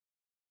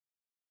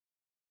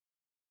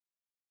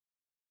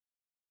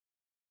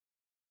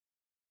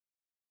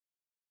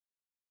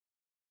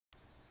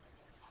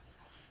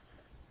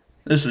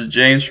This is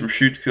James from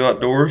Shoot to Kill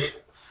Outdoors.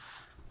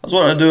 I was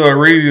wanting to do a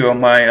review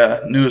on my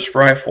newest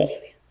rifle.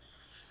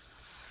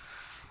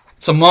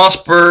 It's a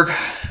Mossberg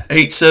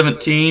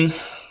 817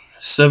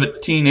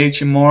 17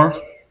 HMR.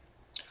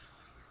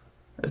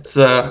 It's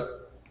a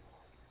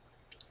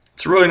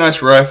really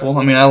nice rifle.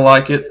 I mean, I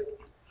like it.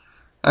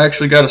 I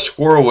actually got a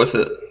squirrel with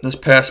it this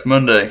past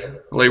Monday,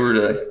 Labor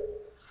Day.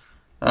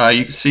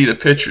 You can see the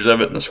pictures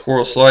of it in the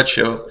squirrel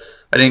slideshow.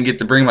 I didn't get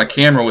to bring my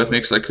camera with me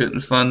because I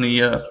couldn't find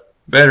the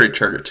battery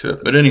charger to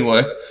it. But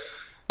anyway,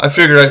 I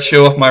figured I'd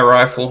show off my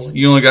rifle.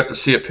 You only got to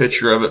see a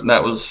picture of it, and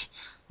that was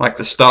like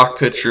the stock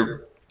picture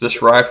of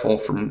this rifle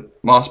from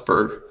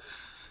Mossberg.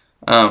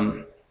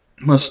 I'm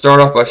going to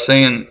start off by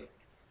saying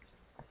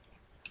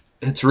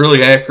it's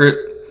really accurate.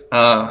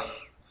 The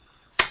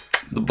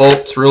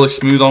bolt's really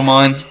smooth on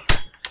mine.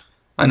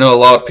 I know a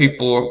lot of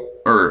people,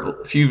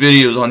 or a few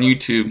videos on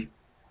YouTube,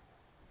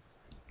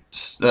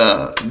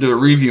 do a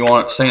review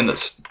on it saying that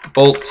the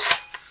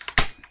bolt's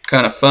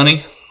kind of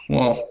funny.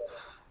 Well,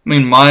 I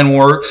mean, mine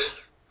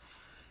works.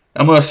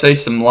 I'm going to say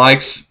some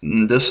likes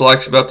and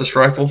dislikes about this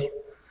rifle.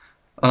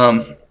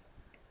 One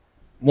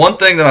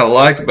thing that I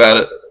like about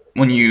it,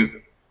 when you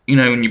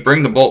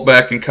bring the bolt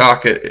back and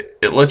cock it,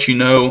 it lets you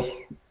know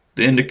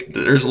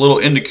there's a little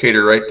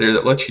indicator right there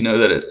that lets you know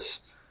that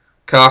it's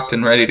cocked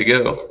and ready to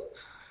go.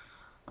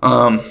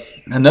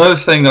 Another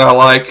thing that I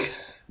like,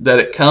 that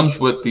it comes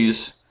with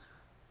these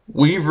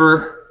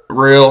weaver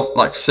rail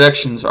like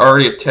sections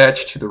already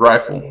attached to the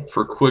rifle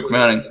for quick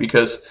mounting,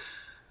 because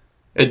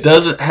it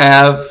doesn't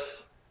have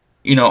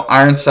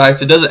iron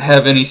sights. It doesn't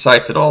have any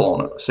sights at all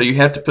on it, so you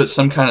have to put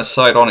some kind of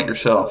sight on it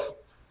yourself.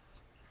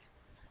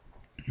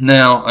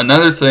 Now,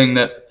 another thing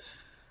that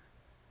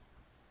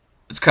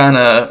it's kind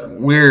of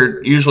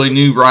weird, usually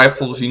new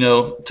rifles,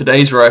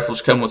 today's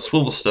rifles come with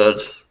swivel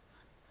studs,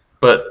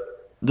 but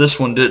this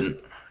one didn't.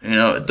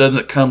 It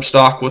doesn't come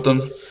stock with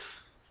them.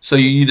 So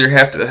you either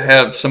have to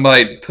have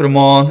somebody put them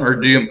on, or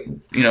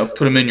put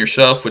them in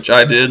yourself, which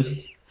I did.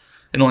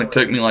 It only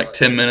took me like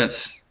 10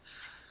 minutes.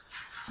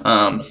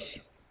 The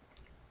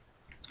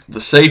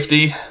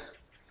safety,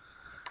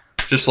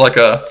 just like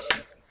a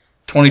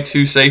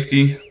 22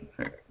 safety,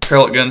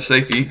 pellet gun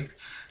safety,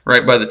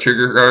 right by the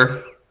trigger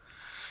guard.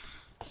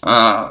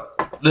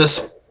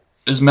 This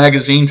is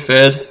magazine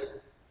fed.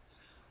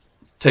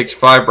 Takes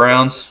 5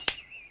 rounds.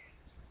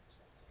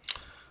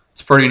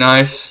 It's pretty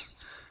nice.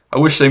 I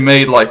wish they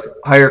made like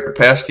higher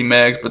capacity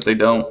mags, but they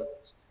don't,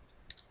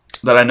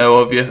 that I know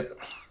of yet.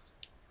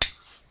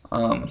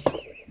 I'm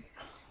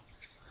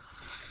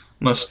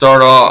going to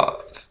start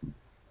off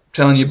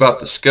telling you about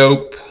the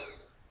scope.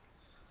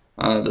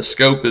 The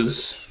scope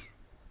is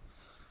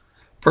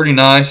pretty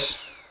nice.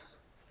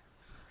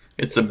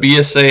 It's a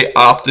BSA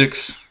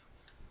Optics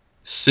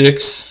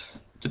 6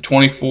 to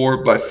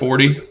 24 by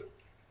 40.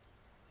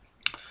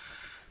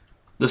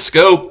 The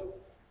scope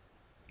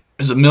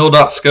is a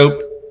mil-dot scope.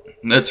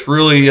 That's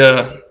really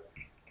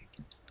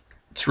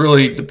it's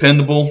really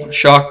dependable,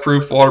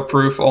 shockproof,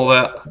 waterproof, all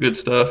that good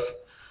stuff.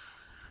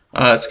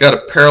 It's got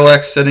a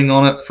parallax setting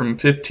on it from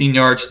 15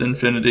 yards to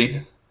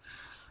infinity.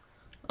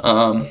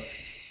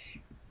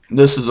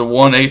 This is a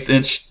 1/8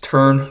 inch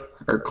turn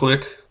or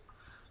click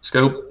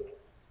scope.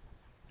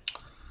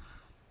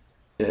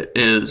 It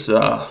is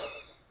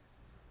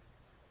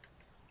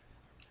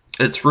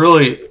it's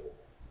really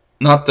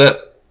not that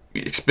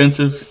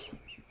expensive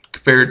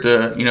compared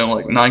to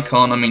like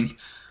Nikon. I mean,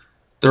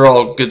 they're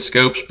all good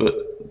scopes, but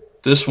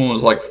this one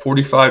was like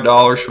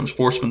 $45 from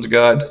Sportsman's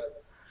Guide,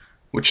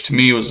 which to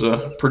me was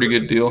a pretty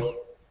good deal.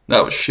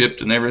 That was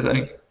shipped and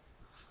everything.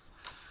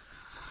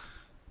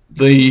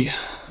 The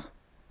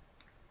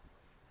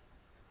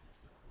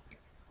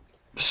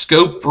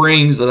scope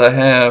rings that I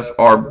have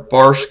are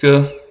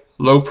Barska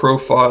low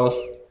profile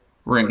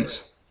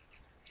rings.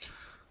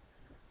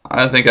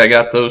 I think I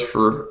got those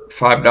for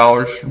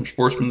 $5 from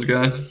Sportsman's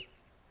Guide.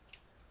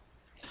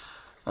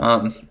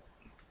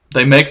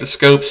 They make the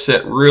scope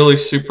set really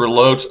super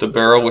low to the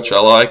barrel, which I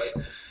like,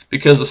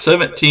 because the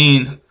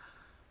 17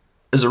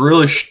 is a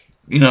really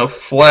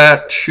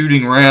flat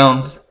shooting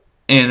round,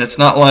 and it's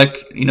not like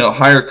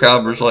higher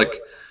calibers like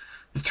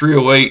the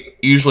 308.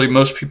 Usually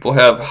most people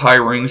have high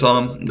rings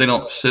on them. They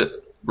don't sit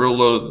real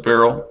low to the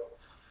barrel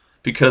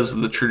because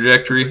of the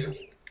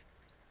trajectory.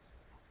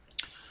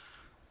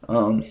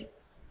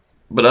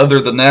 But other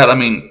than that, I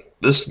mean,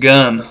 this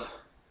gun,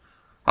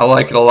 I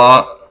like it a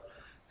lot.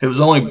 It was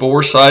only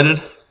bore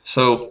sighted,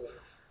 so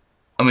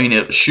I mean,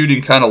 it was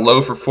shooting kind of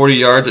low for 40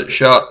 yards.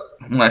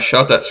 When I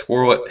shot that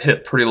squirrel, it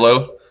hit pretty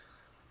low.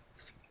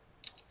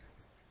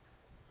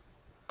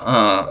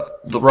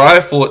 The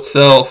rifle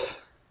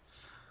itself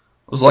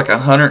was like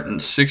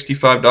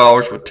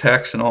 $165 with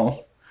tax and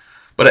all,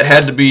 but it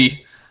had to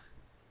be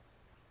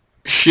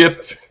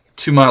shipped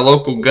to my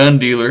local gun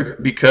dealer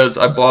because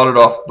I bought it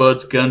off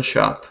Bud's Gun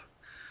Shop.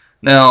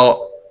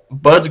 Now,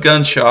 Bud's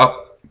Gun Shop,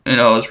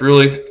 is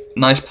really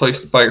nice place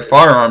to buy your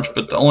firearms,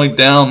 but the only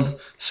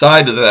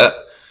downside to that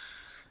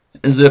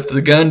is if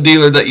the gun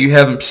dealer that you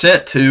have them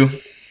sent to,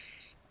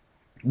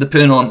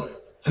 depending on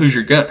who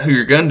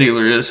your gun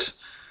dealer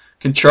is,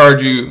 can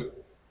charge you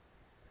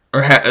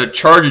or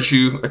charges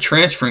you a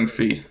transferring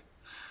fee.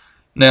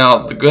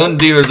 Now, the gun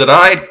dealer that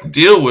I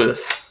deal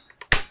with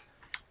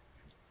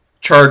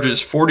charges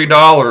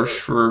 $40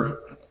 for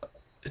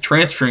a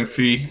transferring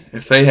fee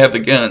if they have the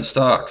gun in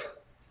stock.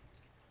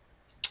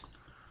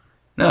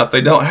 Now, if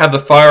they don't have the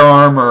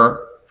firearm,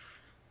 or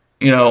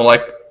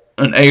like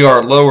an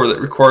AR lower that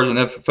requires an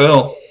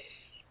FFL,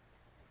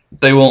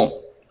 they won't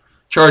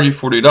charge you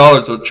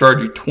 $40. They'll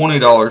charge you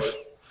 $20,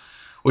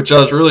 which I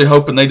was really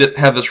hoping they didn't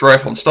have this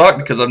rifle in stock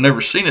because I've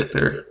never seen it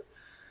there.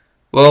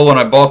 Well, when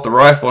I bought the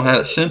rifle and had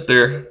it sent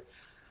there,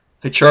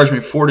 they charged me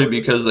 $40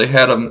 because they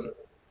had them,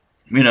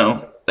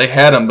 they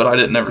had them, but I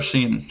didn't ever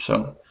see them.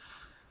 So,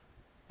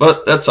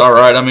 but that's all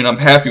right. I mean, I'm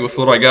happy with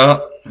what I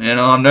got.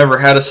 I've never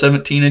had a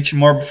 17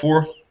 HMR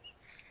before,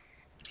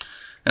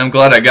 and I'm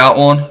glad I got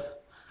one.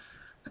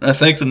 And I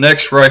think the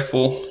next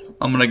rifle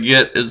I'm gonna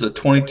get is a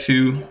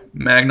 22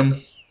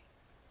 Magnum,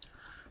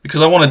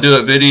 because I want to do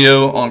a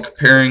video on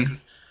comparing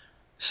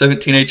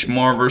 17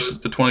 HMR versus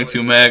the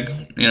 22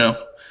 mag.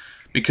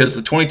 Because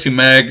the 22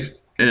 mag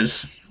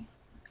is,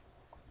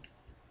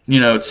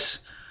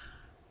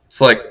 it's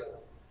like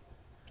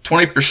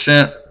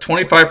 20%,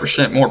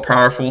 25% more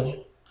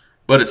powerful,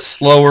 but it's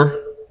slower.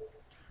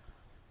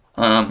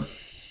 But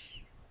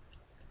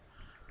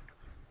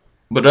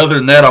other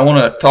than that, I want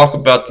to talk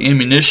about the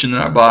ammunition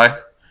that I buy.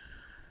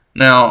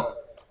 Now,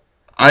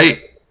 I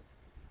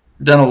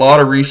done a lot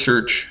of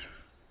research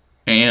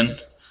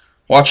and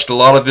watched a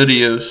lot of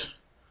videos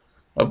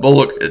of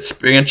bullet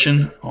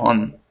expansion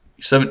on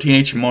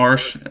 17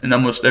 HMRs and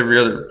almost every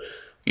other,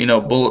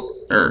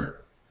 bullet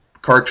or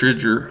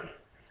cartridge or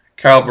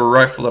caliber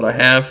rifle that I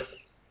have.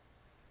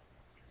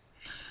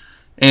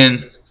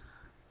 And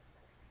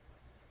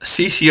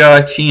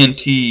CCI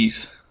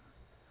TNTs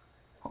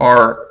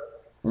are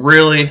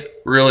really,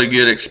 really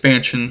good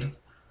expansion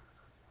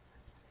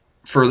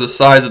for the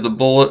size of the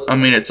bullet. I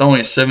mean, it's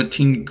only a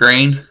 17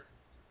 grain,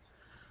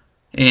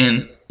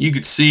 and you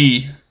could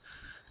see,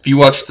 if you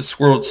watch the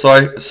squirrel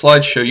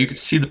slideshow, you could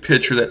see the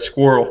picture of that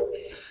squirrel.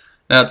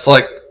 Now, it's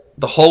like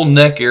the whole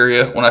neck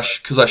area,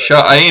 because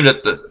I aimed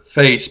at the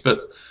face, but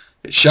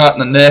it shot in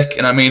the neck,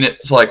 and I mean,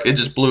 it's like it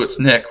just blew its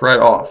neck right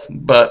off.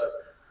 But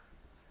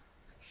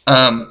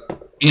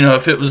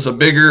if it was a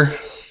bigger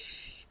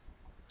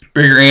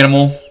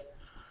animal,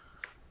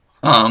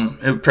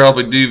 it would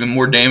probably do even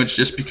more damage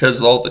just because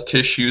of all the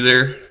tissue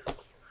there.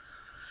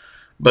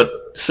 But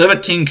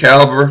 17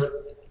 caliber,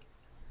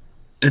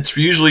 it's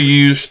usually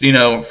used,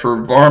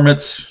 for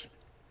varmints,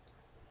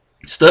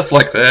 stuff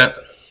like that.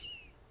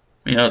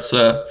 It's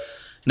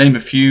name a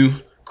few: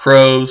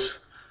 crows,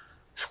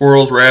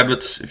 squirrels,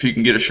 rabbits, if you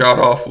can get a shot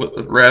off with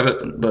a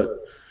rabbit, but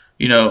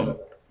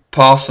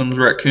possums,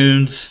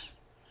 raccoons,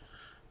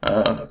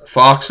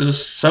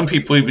 foxes. Some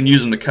people even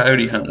use them to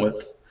coyote hunt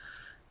with,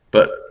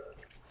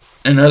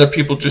 and other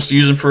people just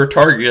use them for a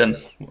target gun,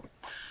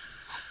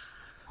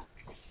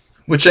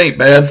 which ain't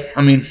bad.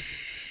 I mean,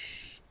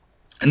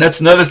 and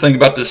that's another thing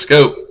about this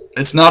scope.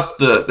 It's not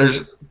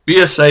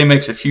BSA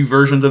makes a few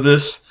versions of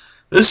this.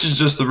 This is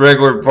just the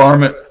regular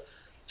varmint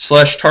 /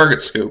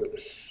 target scope.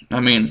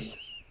 I mean,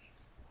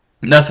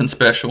 nothing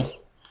special.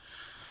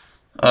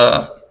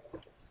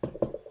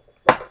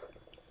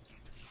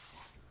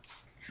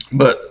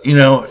 But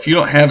if you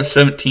don't have a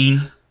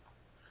 17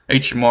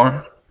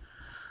 HMR,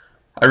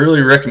 I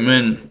really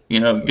recommend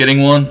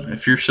getting one.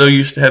 If you're so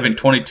used to having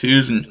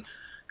 22s and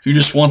you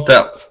just want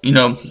that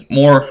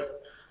more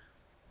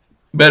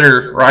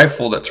better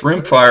rifle that's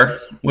rimfire,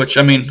 which,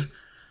 I mean,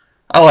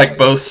 I like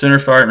both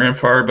centerfire and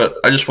rimfire, but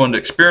I just wanted to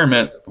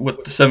experiment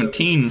with the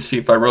 17 and see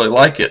if I really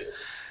like it.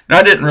 And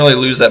I didn't really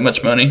lose that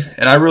much money,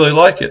 and I really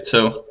like it.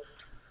 So,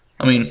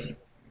 I mean,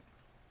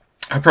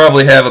 I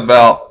probably have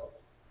about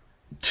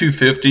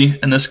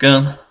 $250 in this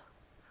gun.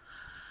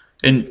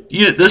 And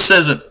this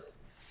isn't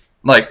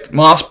like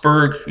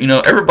Mossberg.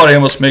 Everybody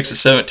almost makes a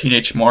 17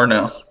 HMR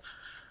now.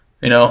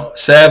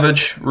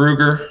 Savage,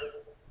 Ruger,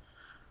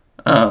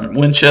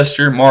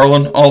 Winchester,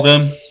 Marlin, all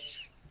them.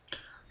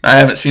 I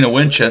haven't seen a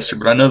Winchester,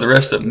 but I know the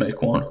rest of them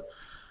make one.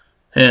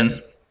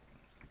 And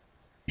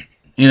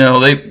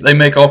they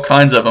make all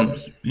kinds of them.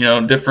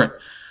 Different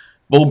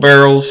bull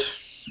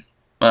barrels.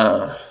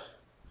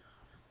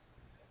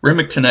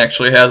 Remington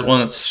actually has one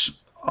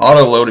that's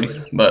auto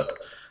loading, but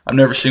I've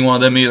never seen one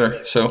of them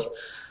either. So,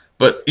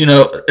 but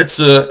it's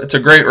a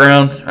great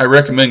round. I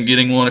recommend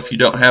getting one if you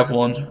don't have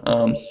one.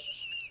 And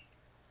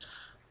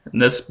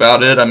that's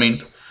about it. I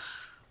mean,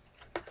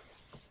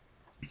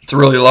 it's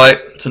really light.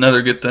 It's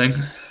another good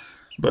thing.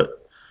 But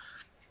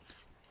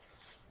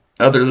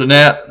other than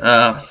that,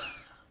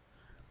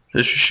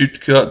 this is Shoot to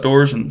Kill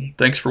Outdoors, and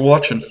thanks for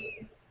watching.